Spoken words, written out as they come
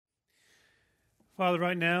Father,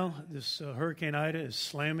 right now, this Hurricane Ida is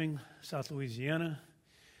slamming South Louisiana,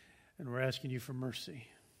 and we're asking you for mercy.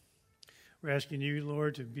 We're asking you,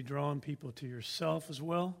 Lord, to be drawing people to yourself as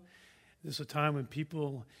well. This is a time when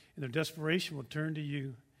people, in their desperation, will turn to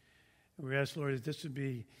you. And we ask, Lord, that this would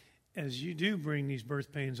be, as you do bring these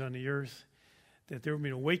birth pains on the earth, that there will be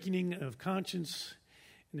an awakening of conscience,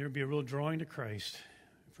 and there will be a real drawing to Christ.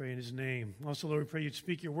 We pray in his name. Also, Lord, we pray you'd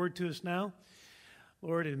speak your word to us now.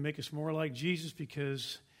 Lord, and make us more like Jesus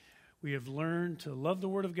because we have learned to love the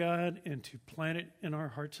Word of God and to plant it in our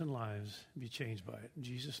hearts and lives and be changed by it. In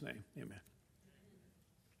Jesus' name, amen.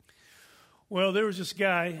 Well, there was this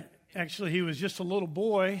guy, actually he was just a little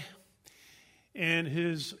boy, and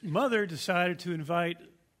his mother decided to invite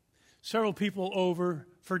several people over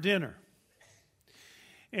for dinner.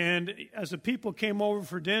 And as the people came over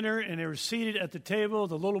for dinner and they were seated at the table,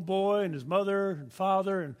 the little boy and his mother and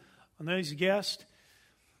father and these guests,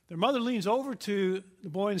 their mother leans over to the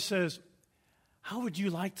boy and says, "How would you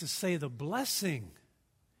like to say the blessing?"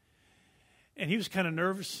 And he was kind of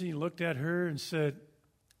nervous, and he looked at her and said,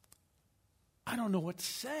 "I don't know what to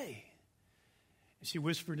say." And she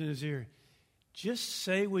whispered in his ear, "Just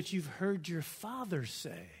say what you've heard your father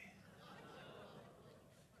say."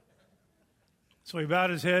 So he bowed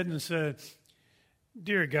his head and said,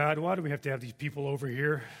 "Dear God, why do we have to have these people over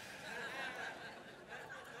here?"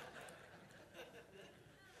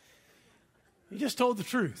 He just told the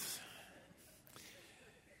truth.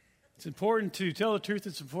 It's important to tell the truth.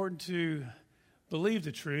 It's important to believe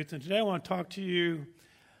the truth. And today I want to talk to you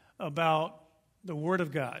about the Word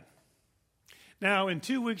of God. Now, in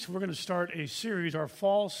 2 weeks, we're going to start a series, our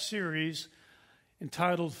fall series,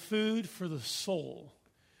 entitled Food for the Soul.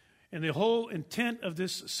 And the whole intent of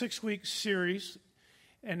this 6-week series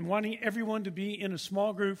and wanting everyone to be in a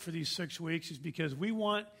small group for these 6 weeks is because we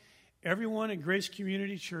want everyone at Grace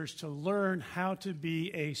Community Church to learn how to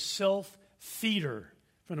be a self-feeder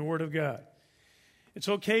from the Word of God. It's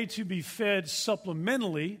okay to be fed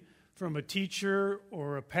supplementally from a teacher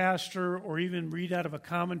or a pastor or even read out of a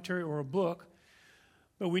commentary or a book,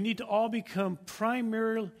 but we need to all become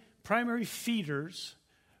primary feeders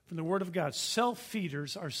from the Word of God,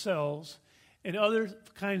 self-feeders ourselves, and other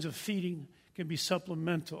kinds of feeding can be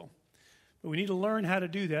supplemental. But we need to learn how to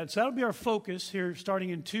do that. So that'll be our focus here starting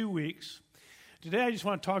in 2 weeks. Today I just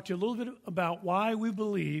want to talk to you a little bit about why we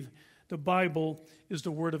believe the Bible is the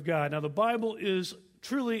Word of God. Now the Bible is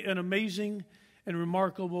truly an amazing and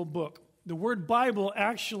remarkable book. The word Bible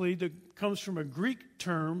actually comes from a Greek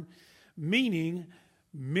term meaning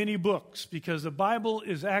many books, because the Bible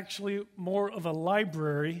is actually more of a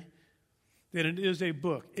library than it is a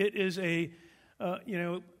book. It is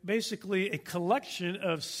basically a collection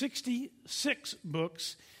of 66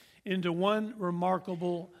 books into one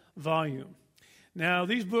remarkable volume. Now,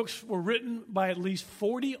 these books were written by at least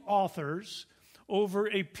 40 authors over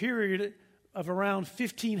a period of around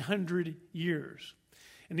 1,500 years.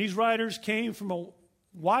 And these writers came from a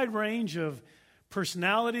wide range of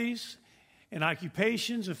personalities and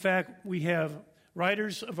occupations. In fact, we have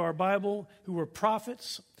writers of our Bible who were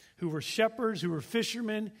prophets, who were shepherds, who were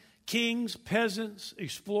fishermen, kings, peasants,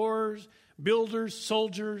 explorers, builders,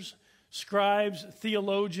 soldiers, scribes,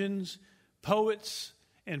 theologians, poets,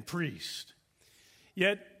 and priests.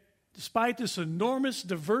 Yet, despite this enormous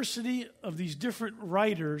diversity of these different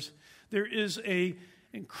writers, there is an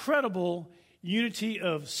incredible unity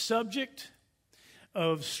of subject,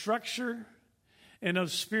 of structure, and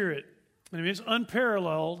of spirit. I mean, it's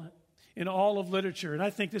unparalleled in all of literature. And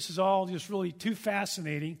I think this is all just really too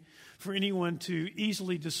fascinating for anyone to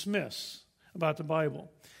easily dismiss about the Bible.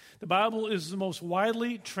 The Bible is the most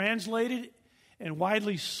widely translated and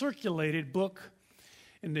widely circulated book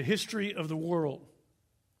in the history of the world.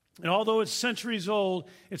 And although it's centuries old,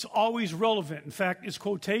 it's always relevant. In fact, its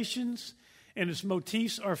quotations and its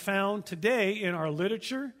motifs are found today in our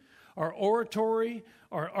literature, our oratory,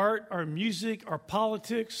 our art, our music, our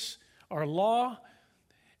politics, our law,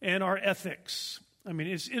 and our ethics. I mean,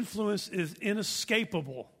 its influence is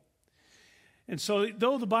inescapable. And so,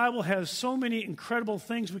 though the Bible has so many incredible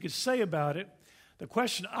things we could say about it, the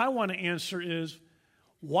question I want to answer is,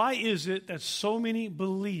 why is it that so many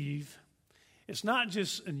believe it's not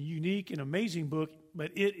just a unique and amazing book,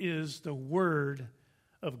 but it is the Word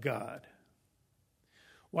of God?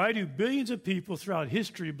 Why do billions of people throughout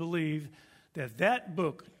history believe that that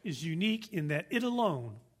book is unique in that it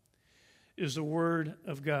alone is the Word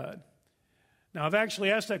of God? Now, I've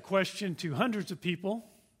actually asked that question to hundreds of people,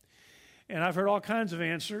 and I've heard all kinds of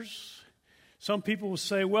answers. Some people will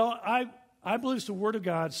say, well, I believe it's the Word of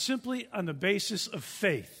God simply on the basis of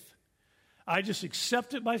faith. I just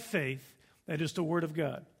accept it by faith that it's the Word of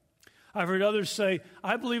God. I've heard others say,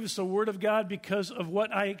 I believe it's the Word of God because of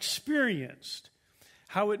what I experienced,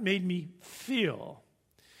 how it made me feel.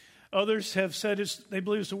 Others have said they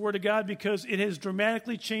believe it's the Word of God because it has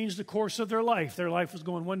dramatically changed the course of their life. Their life was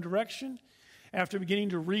going one direction. After beginning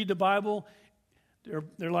to read the Bible,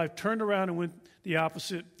 their life turned around and went the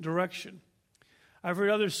opposite direction. I've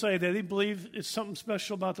heard others say that they believe it's something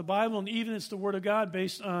special about the Bible, and even it's the Word of God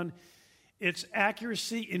based on its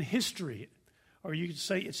accuracy in history, or you could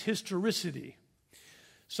say its historicity.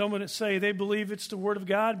 Some would say they believe it's the Word of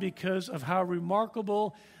God because of how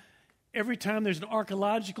remarkable. Every time there's an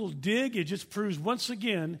archaeological dig, it just proves once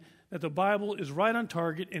again that the Bible is right on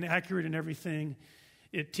target and accurate in everything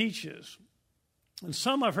it teaches. And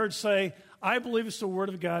some I've heard say, I believe it's the Word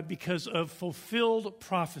of God because of fulfilled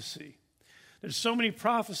prophecy. There's so many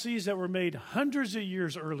prophecies that were made hundreds of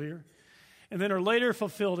years earlier and then are later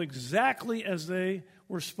fulfilled exactly as they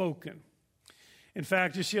were spoken. In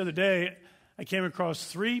fact, just the other day, I came across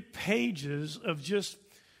 3 pages of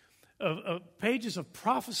pages of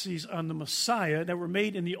prophecies on the Messiah that were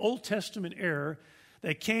made in the Old Testament era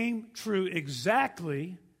that came true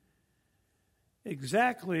exactly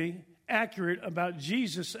accurate about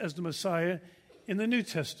Jesus as the Messiah in the New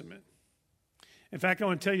Testament. In fact, I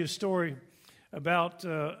want to tell you a story about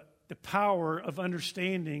the power of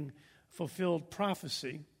understanding fulfilled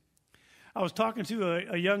prophecy. I was talking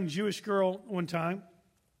to a young Jewish girl one time,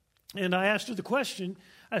 and I asked her the question.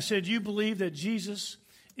 I said, "You believe that Jesus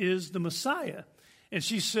is the Messiah?" And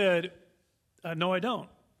she said, "No, I don't."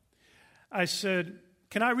 I said,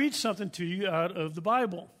 "Can I read something to you out of the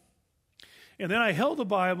Bible?" And then I held the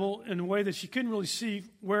Bible in a way that she couldn't really see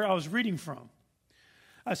where I was reading from.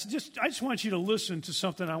 I said, I just want you to listen to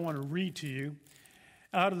something I want to read to you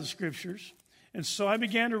out of the Scriptures. And so I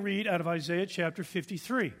began to read out of Isaiah chapter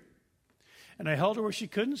 53. And I held her where she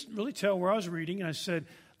couldn't really tell where I was reading, and I said,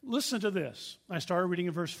 "Listen to this." I started reading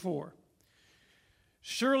in verse 4.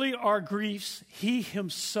 "Surely our griefs he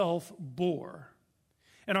himself bore,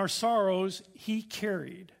 and our sorrows he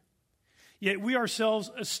carried. Yet we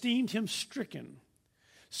ourselves esteemed him stricken,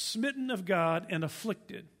 smitten of God, and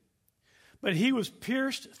afflicted. But he was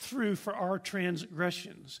pierced through for our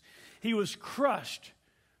transgressions. He was crushed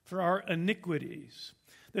for our iniquities.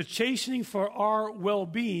 The chastening for our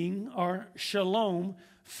well-being, our shalom,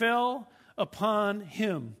 fell upon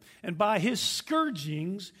him. And by his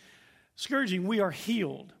scourging, we are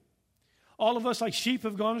healed. All of us like sheep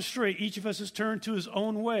have gone astray. Each of us has turned to his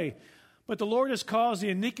own way. But the Lord has caused the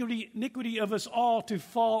iniquity of us all to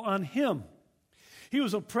fall on him. He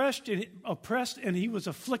was oppressed and he was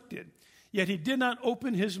afflicted. Yet he did not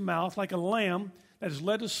open his mouth, like a lamb that is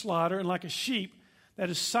led to slaughter, and like a sheep that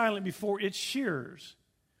is silent before its shearers.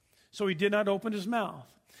 So he did not open his mouth.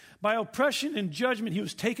 By oppression and judgment he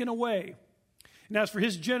was taken away. And as for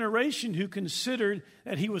his generation, who considered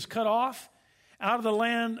that he was cut off out of the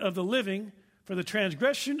land of the living for the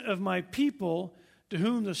transgression of my people, to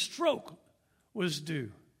whom the stroke was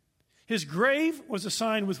due. His grave was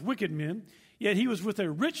assigned with wicked men, yet he was with a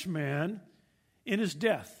rich man in his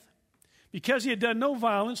death, because he had done no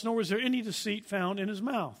violence, nor was there any deceit found in his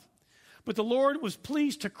mouth. But the Lord was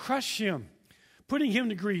pleased to crush him, putting him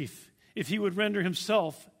to grief, if he would render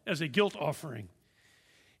himself as a guilt offering.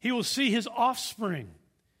 He will see his offspring.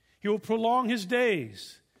 He will prolong his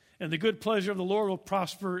days, and the good pleasure of the Lord will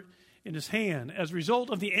prosper in his hand. As a result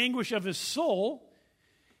of the anguish of his soul,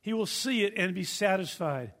 he will see it and be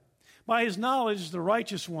satisfied. By his knowledge, the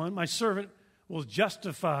righteous one, my servant, will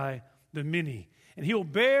justify the many, and he will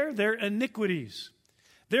bear their iniquities.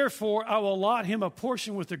 Therefore, I will allot him a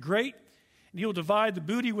portion with the great, and he will divide the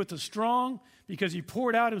booty with the strong, because he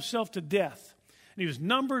poured out himself to death. And he was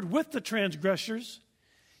numbered with the transgressors,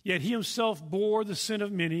 yet he himself bore the sin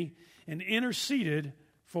of many and interceded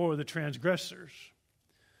for the transgressors.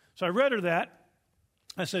 So I read her that.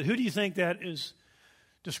 I said, "Who do you think that is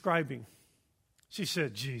describing?" She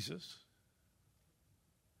said, "Jesus."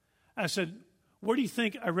 I said, "Where do you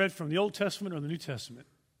think I read from, the Old Testament or the New Testament?"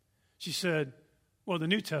 She said, "Well, the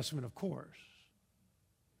New Testament, of course."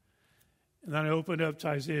 And then I opened up to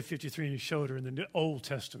Isaiah 53 and showed her in the Old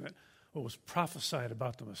Testament what was prophesied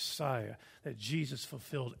about the Messiah that Jesus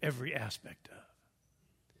fulfilled every aspect of.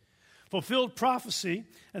 Fulfilled prophecy,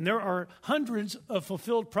 and there are hundreds of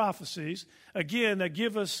fulfilled prophecies, again, that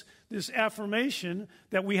give us this affirmation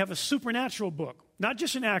that we have a supernatural book. Not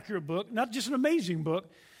just an accurate book, not just an amazing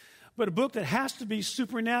book, but a book that has to be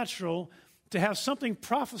supernatural to have something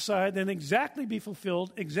prophesied and exactly be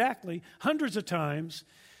fulfilled, exactly, hundreds of times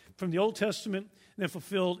from the Old Testament and then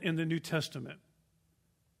fulfilled in the New Testament.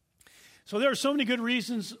 So there are so many good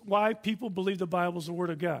reasons why people believe the Bible is the Word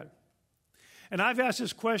of God. And I've asked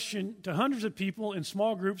this question to hundreds of people in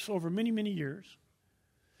small groups over many, many years.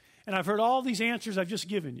 And I've heard all these answers I've just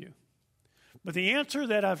given you. But the answer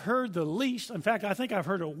that I've heard the least, in fact, I think I've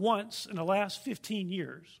heard it once in the last 15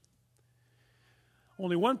 years.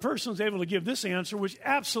 Only one person is able to give this answer, which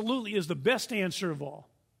absolutely is the best answer of all.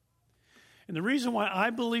 And the reason why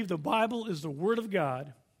I believe the Bible is the Word of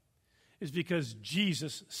God is because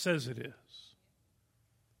Jesus says it is.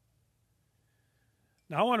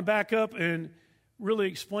 Now, I want to back up and really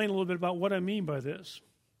explain a little bit about what I mean by this.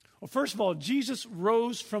 Well, first of all, Jesus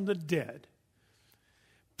rose from the dead,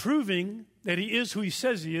 proving that he is who he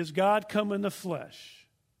says he is, God come in the flesh.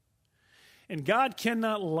 And God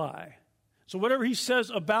cannot lie. So whatever he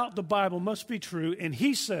says about the Bible must be true, and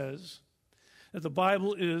he says that the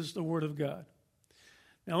Bible is the Word of God.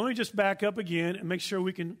 Now, let me just back up again and make sure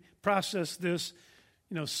we can process this,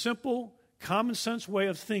 simple, common sense way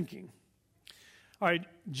of thinking. All right,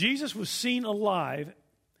 Jesus was seen alive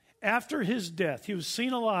after his death. He was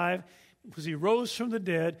seen alive because he rose from the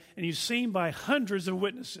dead, and he's seen by hundreds of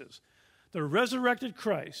witnesses. The resurrected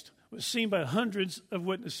Christ was seen by hundreds of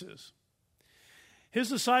witnesses. His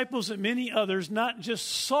disciples and many others not just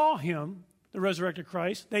saw him, the resurrected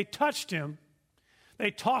Christ, they touched him,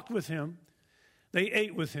 they talked with him, they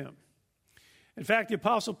ate with him. In fact, the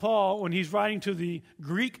Apostle Paul, when he's writing to the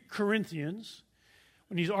Greek Corinthians,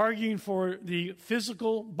 when he's arguing for the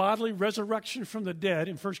physical, bodily resurrection from the dead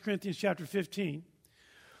in 1 Corinthians chapter 15,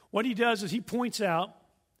 what he does is he points out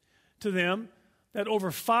to them that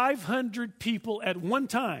over 500 people at one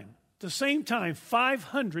time, the same time,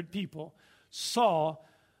 500 people saw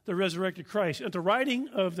the resurrected Christ. At the writing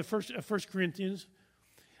of the 1 Corinthians,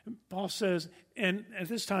 Paul says, and at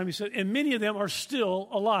this time he said, and many of them are still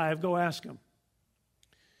alive. Go ask them.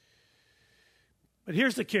 But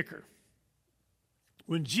here's the kicker.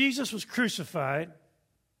 When Jesus was crucified,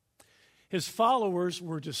 his followers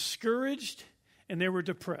were discouraged and they were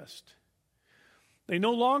depressed. They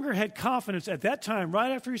no longer had confidence at that time,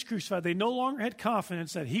 right after he was crucified, they no longer had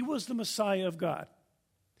confidence that he was the Messiah of God.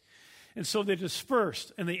 And so they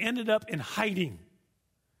dispersed and they ended up in hiding.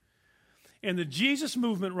 And the Jesus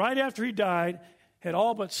movement, right after he died, had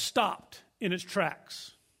all but stopped in its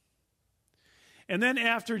tracks. And then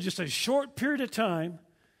after just a short period of time,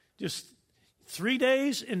 just 3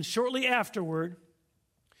 days and shortly afterward,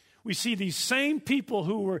 we see these same people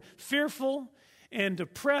who were fearful and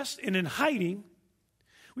depressed and in hiding.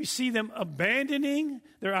 We see them abandoning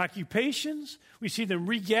their occupations. We see them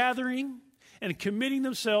regathering and committing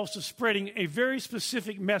themselves to spreading a very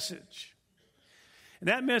specific message. And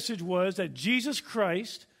that message was that Jesus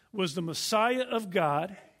Christ was the Messiah of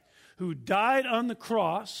God who died on the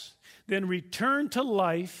cross, then returned to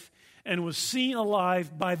life and was seen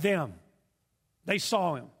alive by them. They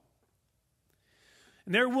saw him.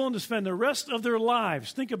 And they're willing to spend the rest of their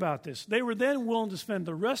lives, think about this, they were then willing to spend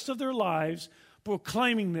the rest of their lives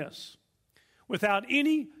proclaiming this without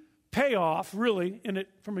any payoff, really, in it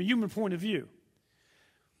from a human point of view.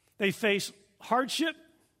 They faced hardship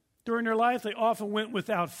during their life. They often went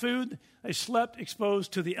without food. They slept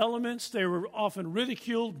exposed to the elements. They were often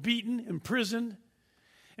ridiculed, beaten, imprisoned.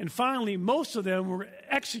 And finally, most of them were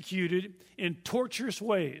executed in torturous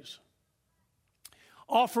ways.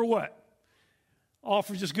 All for what? All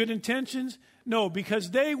for just good intentions? No,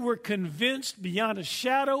 because they were convinced beyond a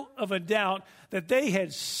shadow of a doubt that they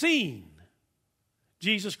had seen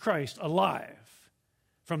Jesus Christ alive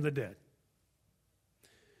from the dead.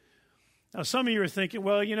 Now, some of you are thinking,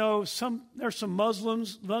 well, there's some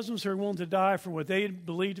Muslims who are willing to die for what they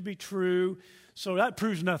believe to be true, so that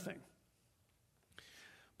proves nothing.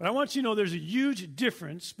 But I want you to know there's a huge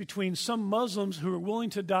difference between some Muslims who are willing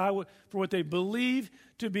to die for what they believe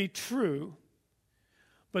to be true,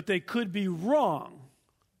 but they could be wrong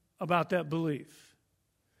about that belief.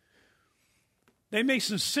 They may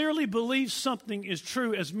sincerely believe something is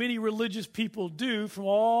true, as many religious people do from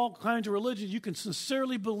all kinds of religions. You can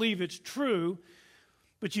sincerely believe it's true,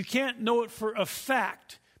 but you can't know it for a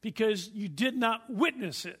fact because you did not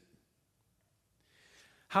witness it.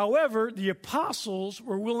 However, the apostles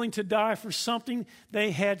were willing to die for something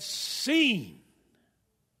they had seen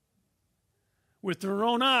with their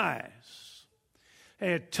own eyes.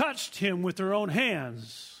 They had touched him with their own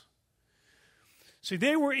hands. See,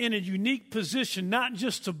 they were in a unique position not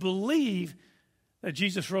just to believe that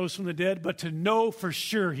Jesus rose from the dead, but to know for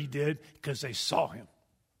sure he did because they saw him.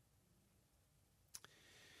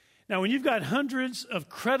 Now, when you've got hundreds of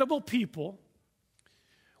credible people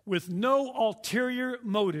with no ulterior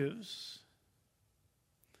motives,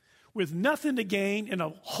 with nothing to gain and a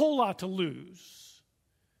whole lot to lose,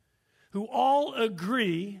 who all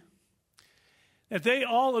agree if they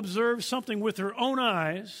all observe something with their own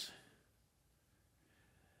eyes,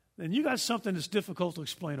 then you got something that's difficult to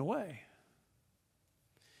explain away.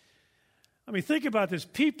 I mean, think about this.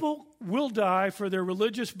 People will die for their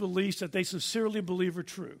religious beliefs that they sincerely believe are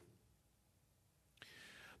true.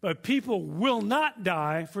 But people will not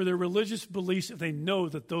die for their religious beliefs if they know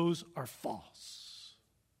that those are false.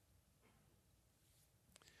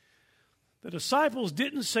 The disciples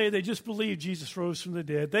didn't say they just believed Jesus rose from the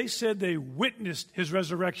dead. They said they witnessed his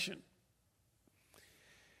resurrection.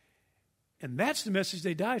 And that's the message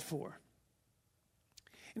they died for.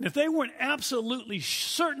 And if they weren't absolutely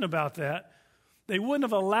certain about that, they wouldn't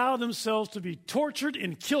have allowed themselves to be tortured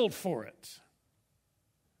and killed for it.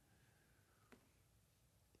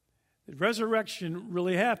 The resurrection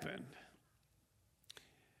really happened.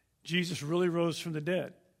 Jesus really rose from the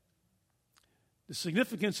dead. The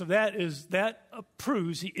significance of that is that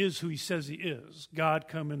proves he is who he says he is, God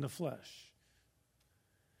come in the flesh.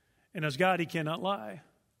 And as God, he cannot lie.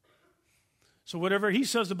 So whatever he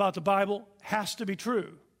says about the Bible has to be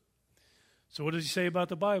true. So what does he say about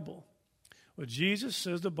the Bible? Well, Jesus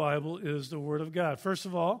says the Bible is the Word of God. First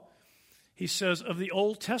of all, he says of the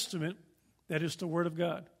Old Testament that it's the Word of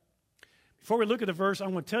God. Before we look at the verse, I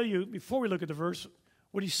want to tell you, before we look at the verse,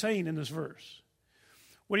 what he's saying in this verse.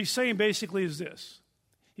 What he's saying basically is this.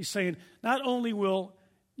 He's saying not only will,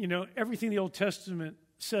 everything the Old Testament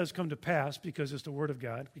says come to pass because it's the Word of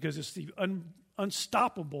God, because it's the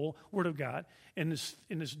unstoppable Word of God, and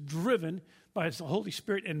it's driven by the Holy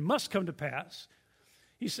Spirit and must come to pass.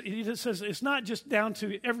 He says it's not just down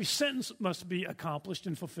to every sentence must be accomplished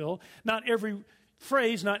and fulfilled, not every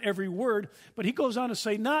phrase, not every word, but he goes on to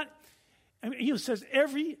say he says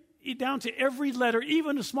down to every letter,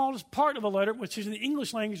 even the smallest part of a letter, which is in the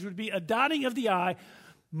English language would be a dotting of the I,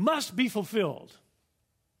 must be fulfilled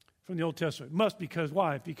from the Old Testament. Must, because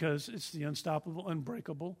why? Because it's the unstoppable,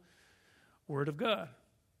 unbreakable Word of God.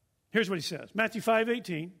 Here's what he says. Matthew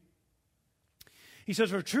 5:18. He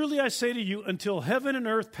says, "For truly I say to you, until heaven and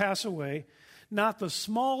earth pass away, not the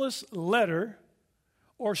smallest letter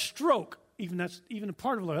or stroke," even a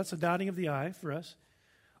part of a letter, that's a dotting of the I for us,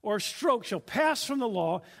 "or stroke shall pass from the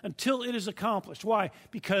law until it is accomplished." Why?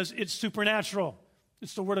 Because it's supernatural.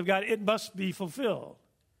 It's the Word of God. It must be fulfilled.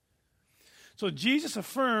 So Jesus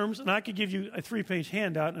affirms, and I could give you a 3-page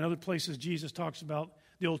handout. In other places, Jesus talks about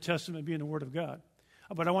the Old Testament being the Word of God.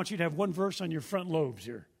 But I want you to have one verse on your front lobes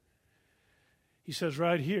here. He says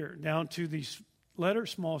right here, down to the letter,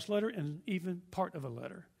 smallest letter, and even part of a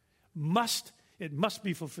letter. It must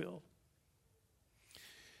be fulfilled.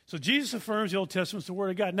 So Jesus affirms the Old Testament is the Word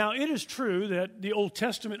of God. Now, it is true that the Old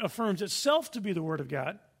Testament affirms itself to be the Word of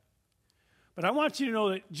God. But I want you to know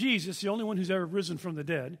that Jesus, the only one who's ever risen from the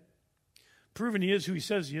dead, proven he is who he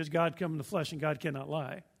says he is, God come in the flesh and God cannot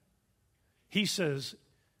lie. He says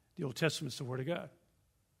the Old Testament is the Word of God.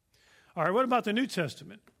 All right, what about the New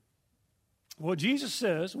Testament? Well, Jesus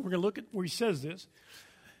says, and we're going to look at where he says this,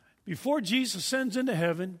 before Jesus ascends into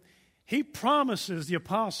heaven, he promises the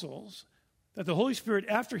apostles that the Holy Spirit,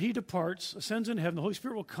 after he departs, ascends into heaven, the Holy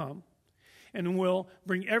Spirit will come and will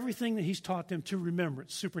bring everything that he's taught them to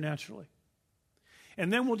remembrance supernaturally.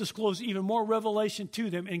 And then will disclose even more revelation to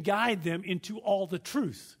them and guide them into all the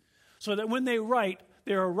truth. So that when they write,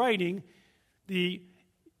 they are writing the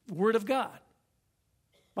Word of God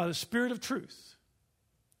by the Spirit of truth.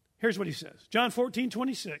 Here's what he says. John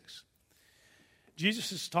 14:26.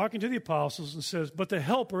 Jesus is talking to the apostles and says, "But the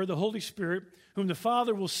Helper, the Holy Spirit, whom the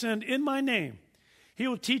Father will send in my name, he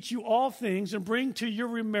will teach you all things and bring to your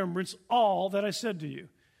remembrance all that I said to you."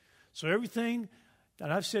 So everything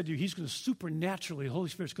that I've said to you, he's going to supernaturally, the Holy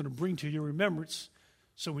Spirit's going to bring to your remembrance.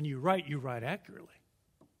 So when you write accurately.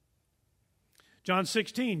 John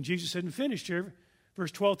 16, Jesus hadn't finished here.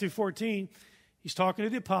 Verse 12 through 14, he's talking to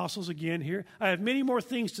the apostles again here. "I have many more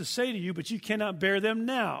things to say to you, but you cannot bear them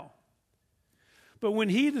now. But when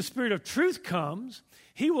he, the Spirit of truth, comes,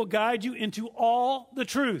 he will guide you into all the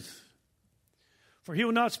truth. For he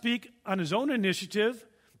will not speak on his own initiative,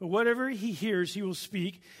 but whatever he hears, he will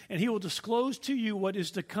speak, and he will disclose to you what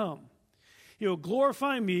is to come. He will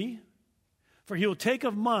glorify me, for he will take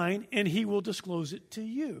of mine, and he will disclose it to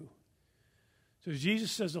you." So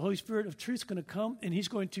Jesus says the Holy Spirit of truth is going to come, and he's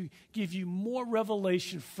going to give you more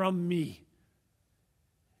revelation from me,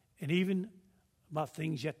 and even about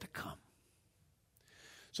things yet to come.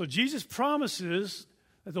 So Jesus promises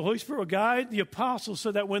that the Holy Spirit will guide the apostles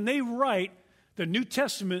so that when they write the New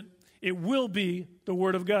Testament, it will be the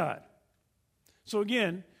Word of God. So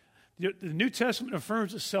again, the New Testament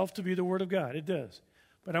affirms itself to be the Word of God. It does.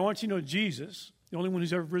 But I want you to know Jesus, the only one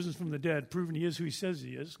who's ever risen from the dead, proven he is who he says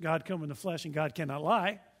he is, God come in the flesh and God cannot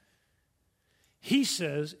lie. He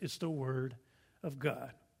says it's the Word of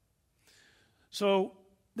God. So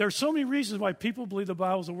there are so many reasons why people believe the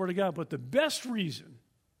Bible is the Word of God, but the best reason,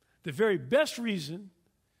 the very best reason,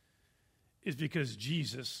 is because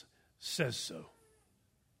Jesus says so.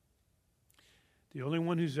 The only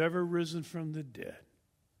one who's ever risen from the dead,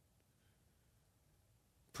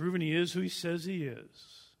 proven he is who he says he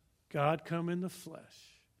is, God come in the flesh,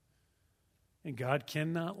 and God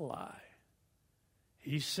cannot lie.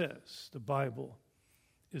 He says the Bible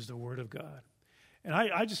is the Word of God. And I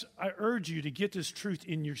urge you to get this truth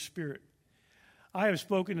in your spirit. I have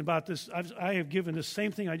spoken about this. I have given the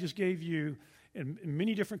same thing I just gave you in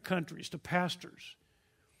many different countries to pastors.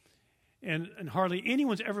 And hardly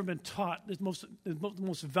anyone's ever been taught the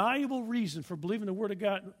most valuable reason for believing the Word of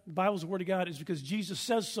God, the Bible is the Word of God, is because Jesus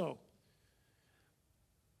says so.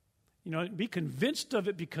 You know, be convinced of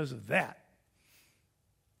it because of that.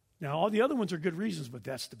 Now, all the other ones are good reasons, but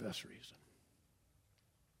that's the best reason.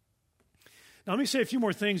 Now, let me say a few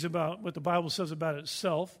more things about what the Bible says about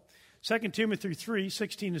itself. 2 Timothy 3,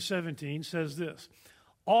 16 to 17 says this: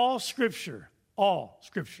 all Scripture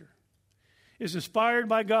is inspired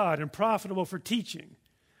by God and profitable for teaching,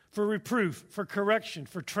 for reproof, for correction,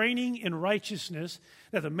 for training in righteousness,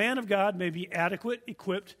 that the man of God may be adequate,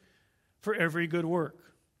 equipped for every good work.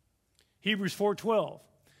 Hebrews 4:12,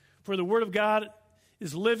 for the Word of God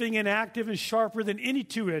is living and active and sharper than any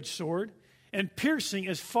two-edged sword, and piercing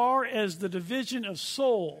as far as the division of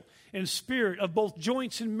soul and spirit, of both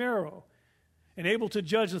joints and marrow, and able to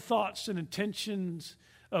judge the thoughts and intentions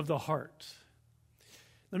of the heart.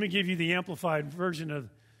 Let me give you the amplified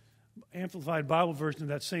Bible version of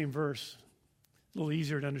that same verse. A little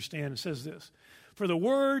easier to understand. It says this: for the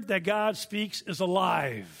word that God speaks is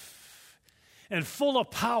alive and full of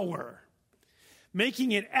power,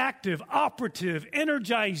 making it active, operative,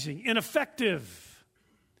 energizing, and effective,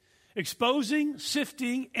 exposing,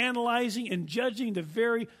 sifting, analyzing, and judging the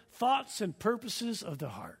very thoughts and purposes of the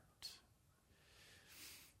heart.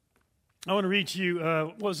 I want to read to you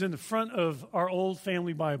what was in the front of our old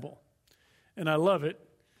family Bible, and I love it.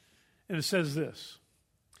 And it says this: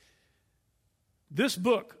 this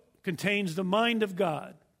book contains the mind of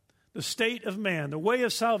God, the state of man, the way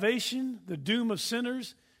of salvation, the doom of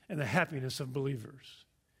sinners, and the happiness of believers.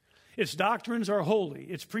 Its doctrines are holy,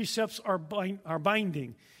 its precepts are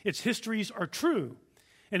binding, its histories are true,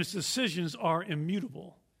 and its decisions are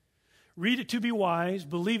immutable. Read it to be wise,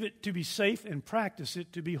 believe it to be safe, and practice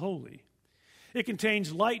it to be holy. It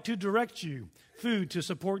contains light to direct you, food to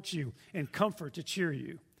support you, and comfort to cheer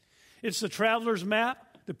you. It's the traveler's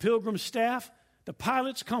map, the pilgrim's staff, the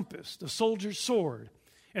pilot's compass, the soldier's sword,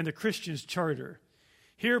 and the Christian's charter.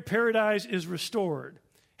 Here paradise is restored,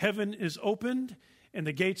 heaven is opened, and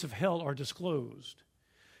the gates of hell are disclosed.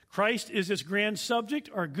 Christ is its grand subject,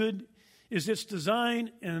 our good is its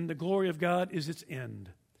design, and the glory of God is its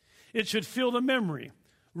end. It should fill the memory,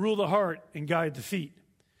 rule the heart, and guide the feet.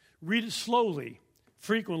 Read it slowly,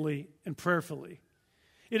 frequently, and prayerfully.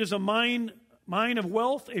 It is a mine of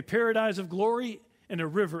wealth, a paradise of glory, and a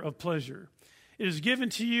river of pleasure. It is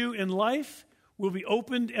given to you in life, will be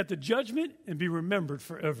opened at the judgment, and be remembered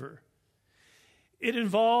forever. It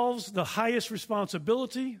involves the highest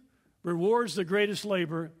responsibility, rewards the greatest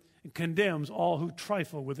labor, and condemns all who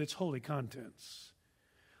trifle with its holy contents.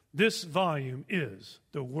 This volume is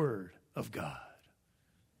the Word of God.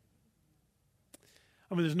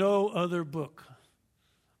 I mean, there's no other book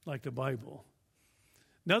like the Bible.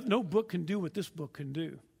 No book can do what this book can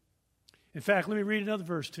do. In fact, let me read another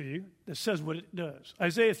verse to you that says what it does.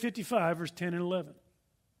 Isaiah 55, verse 10 and 11.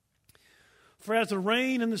 For as the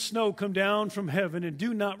rain and the snow come down from heaven and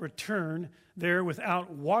do not return there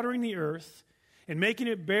without watering the earth and making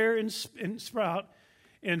it bear and sprout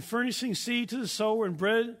and furnishing seed to the sower and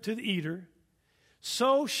bread to the eater,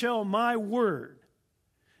 so shall my word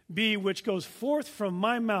be which goes forth from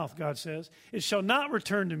my mouth, God says. It shall not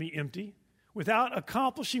return to me empty, without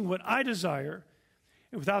accomplishing what I desire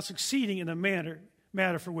and without succeeding in the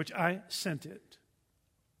matter for which I sent it.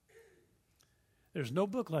 There's no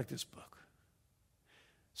book like this book.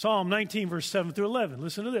 Psalm 19, verse 7 through 11.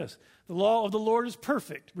 Listen to this. The law of the Lord is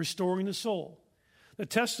perfect, restoring the soul. The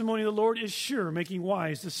testimony of the Lord is sure, making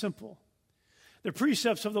wise the simple. The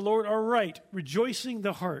precepts of the Lord are right, rejoicing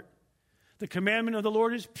the heart. The commandment of the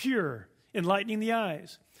Lord is pure, enlightening the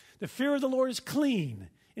eyes. The fear of the Lord is clean,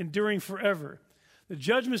 enduring forever. The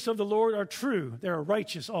judgments of the Lord are true. They are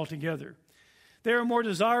righteous altogether. They are more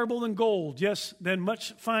desirable than gold, yes, than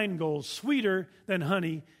much fine gold, sweeter than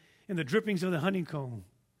honey in the drippings of the honeycomb.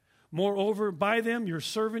 Moreover, by them your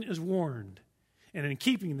servant is warned, and in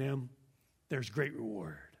keeping them there's great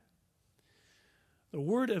reward. The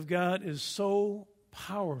Word of God is so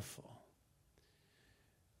powerful.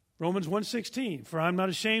 Romans 1:16, for I'm not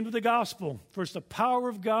ashamed of the gospel, for it's the power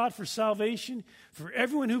of God for salvation for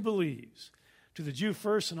everyone who believes, to the Jew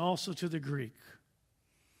first and also to the Greek.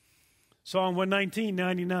 Psalm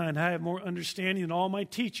 119:99, I have more understanding than all my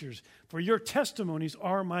teachers, for your testimonies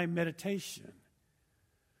are my meditation.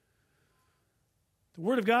 The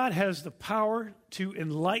Word of God has the power to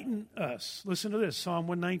enlighten us. Listen to this, Psalm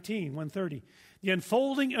 119:130. The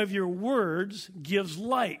unfolding of your words gives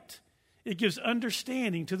light. It gives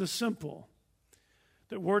understanding to the simple.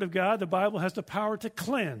 The Word of God, the Bible, has the power to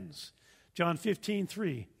cleanse. John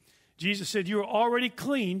 15:3. Jesus said, you are already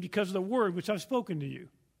clean because of the word which I've spoken to you.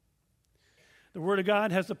 The Word of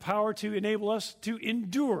God has the power to enable us to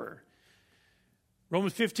endure.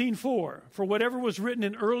 Romans 15:4, for whatever was written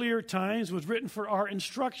in earlier times was written for our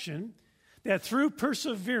instruction, that through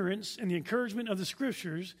perseverance and the encouragement of the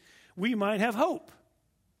Scriptures, we might have hope.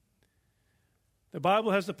 The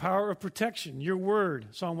Bible has the power of protection. Your word,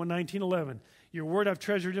 Psalm 119:11, your word I've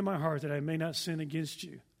treasured in my heart that I may not sin against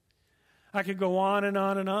you. I could go on and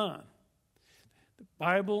on and on. The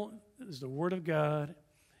Bible is the Word of God,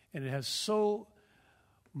 and it has so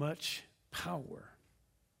much power.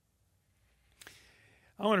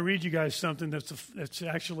 I want to read you guys something that's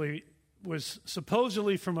actually was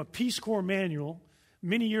supposedly from a Peace Corps manual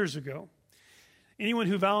many years ago. Anyone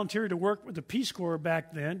who volunteered to work with the Peace Corps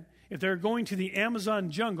back then, if they're going to the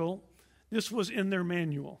Amazon jungle, this was in their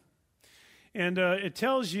manual. And it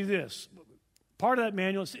tells you this. Part of that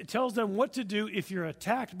manual, it tells them what to do if you're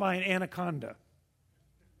attacked by an anaconda,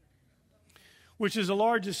 which is the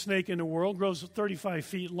largest snake in the world, grows 35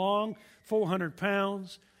 feet long, 400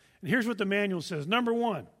 pounds. And here's what the manual says. Number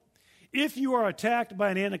one, if you are attacked by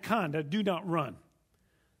an anaconda, do not run.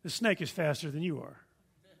 The snake is faster than you are.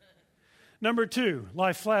 Number two,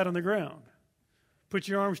 lie flat on the ground. Put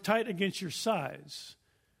your arms tight against your sides.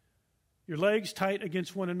 Your legs tight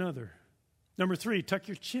against one another. Number three, tuck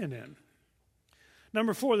your chin in.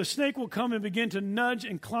 Number four, the snake will come and begin to nudge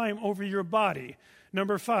and climb over your body.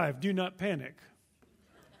 Number five, do not panic.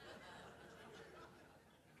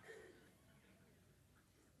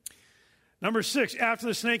 Number six, after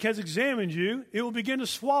the snake has examined you, it will begin to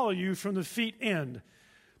swallow you from the feet end.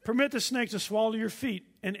 Permit the snake to swallow your feet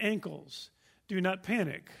and ankles. Do not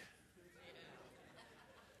panic.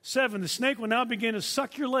 7, the snake will now begin to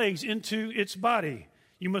suck your legs into its body.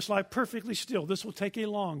 You must lie perfectly still. This will take a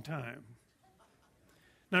long time.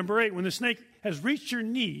 Number 8, when the snake has reached your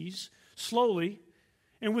knees, slowly,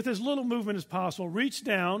 and with as little movement as possible, reach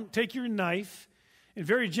down, take your knife, and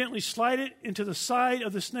very gently slide it into the side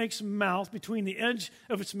of the snake's mouth, between the edge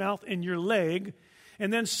of its mouth and your leg,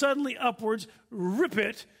 and then suddenly upwards, rip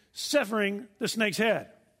it, severing the snake's head.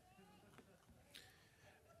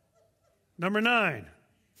 Number 9,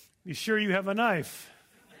 be sure you have a knife.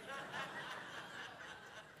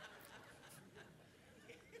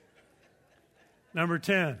 Number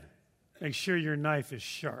 10, make sure your knife is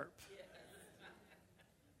sharp.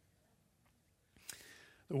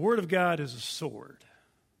 The Word of God is a sword.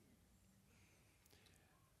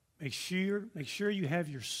 Make sure you have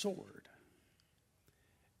your sword.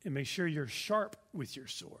 And make sure you're sharp with your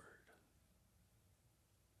sword.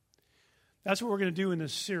 That's what we're going to do in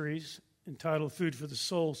this series entitled Food for the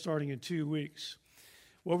Soul, starting in 2 weeks.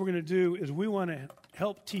 What we're going to do is we want to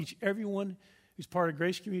help teach everyone who's part of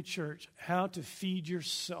Grace Community Church how to feed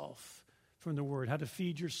yourself from the Word, how to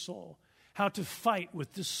feed your soul, how to fight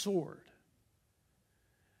with this sword,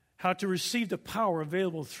 how to receive the power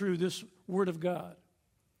available through this Word of God.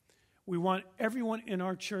 We want everyone in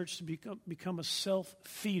our church to become a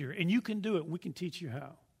self-feeder, and you can do it. We can teach you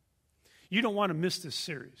how. You don't want to miss this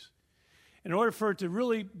series. In order for it to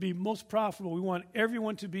really be most profitable, we want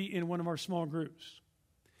everyone to be in one of our small groups.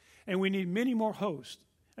 And we need many more hosts.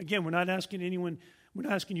 Again, we're not asking you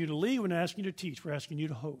to lead, we're not asking you to teach, we're asking you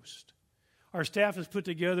to host. Our staff has put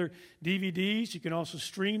together DVDs. You can also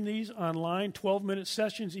stream these online, 12-minute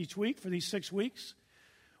sessions each week for these 6 weeks,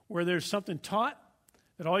 where there's something taught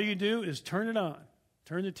that all you do is turn it on,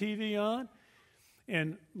 turn the TV on,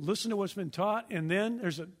 and listen to what's been taught. And then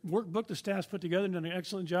there's a workbook the staff's put together and done an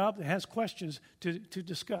excellent job that has questions to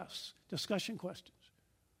discuss, discussion questions.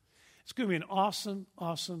 It's going to be an awesome,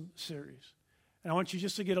 awesome series. And I want you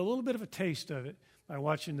just to get a little bit of a taste of it by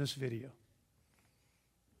watching this video.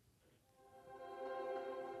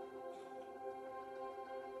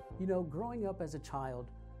 You know, growing up as a child,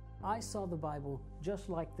 I saw the Bible just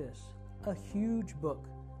like this, a huge book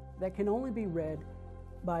that can only be read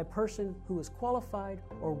by a person who is qualified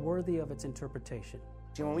or worthy of its interpretation.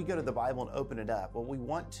 When we go to the Bible and open it up, what we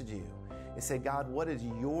want to do is say, God, what is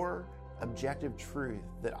your objective truth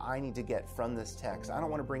that I need to get from this text. I don't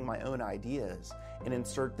want to bring my own ideas and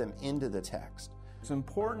insert them into the text. It's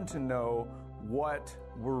important to know what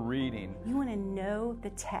we're reading. You want to know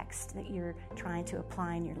the text that you're trying to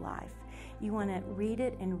apply in your life. You want to read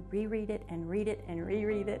it and reread it and read it and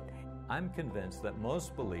reread it. I'm convinced that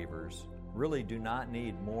most believers really do not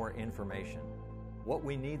need more information. What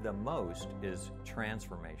we need the most is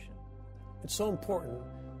transformation. It's so important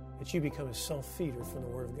that you become a self-feeder from the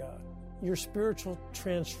Word of God. Your spiritual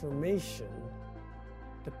transformation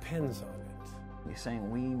depends on it. He's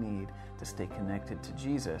saying we need to stay connected to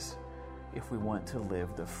Jesus if we want to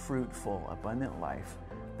live the fruitful, abundant life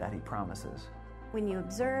that He promises. When you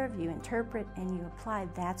observe, you interpret, and you apply,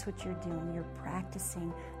 that's what you're doing. You're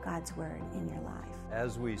practicing God's Word in your life.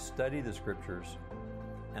 As we study the Scriptures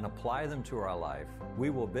and apply them to our life, we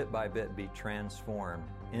will bit by bit be transformed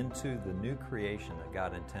into the new creation that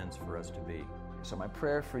God intends for us to be. So my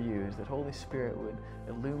prayer for you is that Holy Spirit would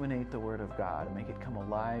illuminate the Word of God and make it come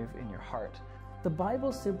alive in your heart. The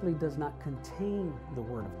Bible simply does not contain the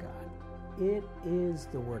Word of God. It is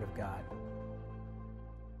the Word of God.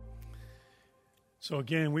 So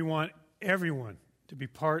again, we want everyone to be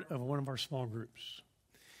part of one of our small groups.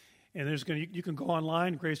 And you can go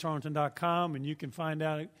online, gracearlington.com, and you can find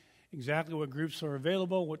out exactly what groups are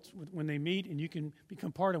available, when they meet, and you can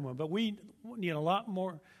become part of one. But we need a lot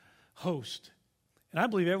more hosts. And I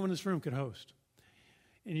believe everyone in this room could host.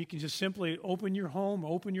 And you can just simply open your home,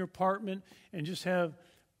 open your apartment, and just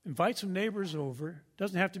invite some neighbors over. It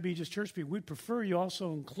doesn't have to be just church people. We'd prefer you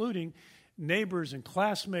also including neighbors and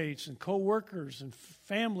classmates and co-workers and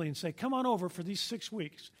family, and say, come on over for these 6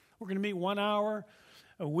 weeks. We're going to meet 1 hour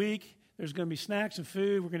a week. There's going to be snacks and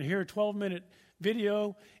food. We're going to hear a 12-minute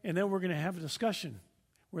video, and then we're going to have a discussion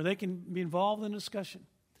where they can be involved in the discussion.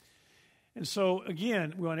 And so,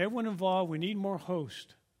 again, we want everyone involved. We need more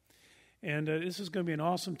hosts. And this is going to be an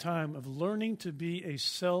awesome time of learning to be a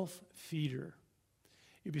self-feeder.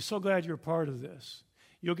 You'll be so glad you're a part of this.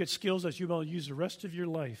 You'll get skills that you'll be able to use the rest of your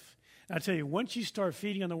life. And I tell you, once you start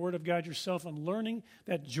feeding on the Word of God yourself and learning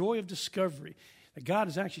that joy of discovery, that God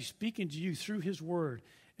is actually speaking to you through His Word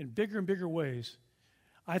in bigger and bigger ways,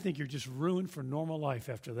 I think you're just ruined for normal life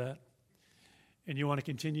after that. And you want to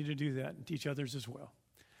continue to do that and teach others as well.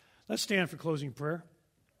 Let's stand for closing prayer.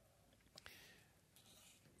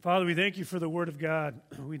 Father, we thank you for the Word of God.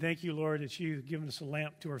 We thank you, Lord, that you've given us a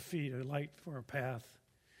lamp to our feet, a light for our path.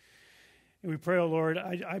 And we pray, oh Lord,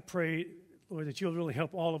 I pray, Lord, that you'll really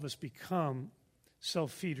help all of us become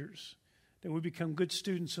self-feeders, that we become good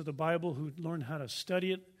students of the Bible who learn how to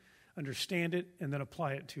study it, understand it, and then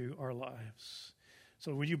apply it to our lives.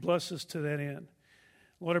 So would you bless us to that end?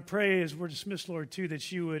 Lord, I pray as we're dismissed, Lord, too,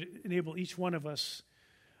 that you would enable each one of us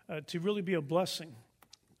to really be a blessing,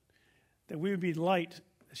 that we would be light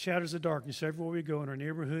that shatters the darkness everywhere we go in our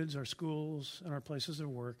neighborhoods, our schools, and our places of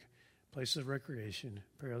work, places of recreation.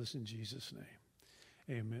 Pray all this in Jesus'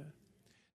 name. Amen.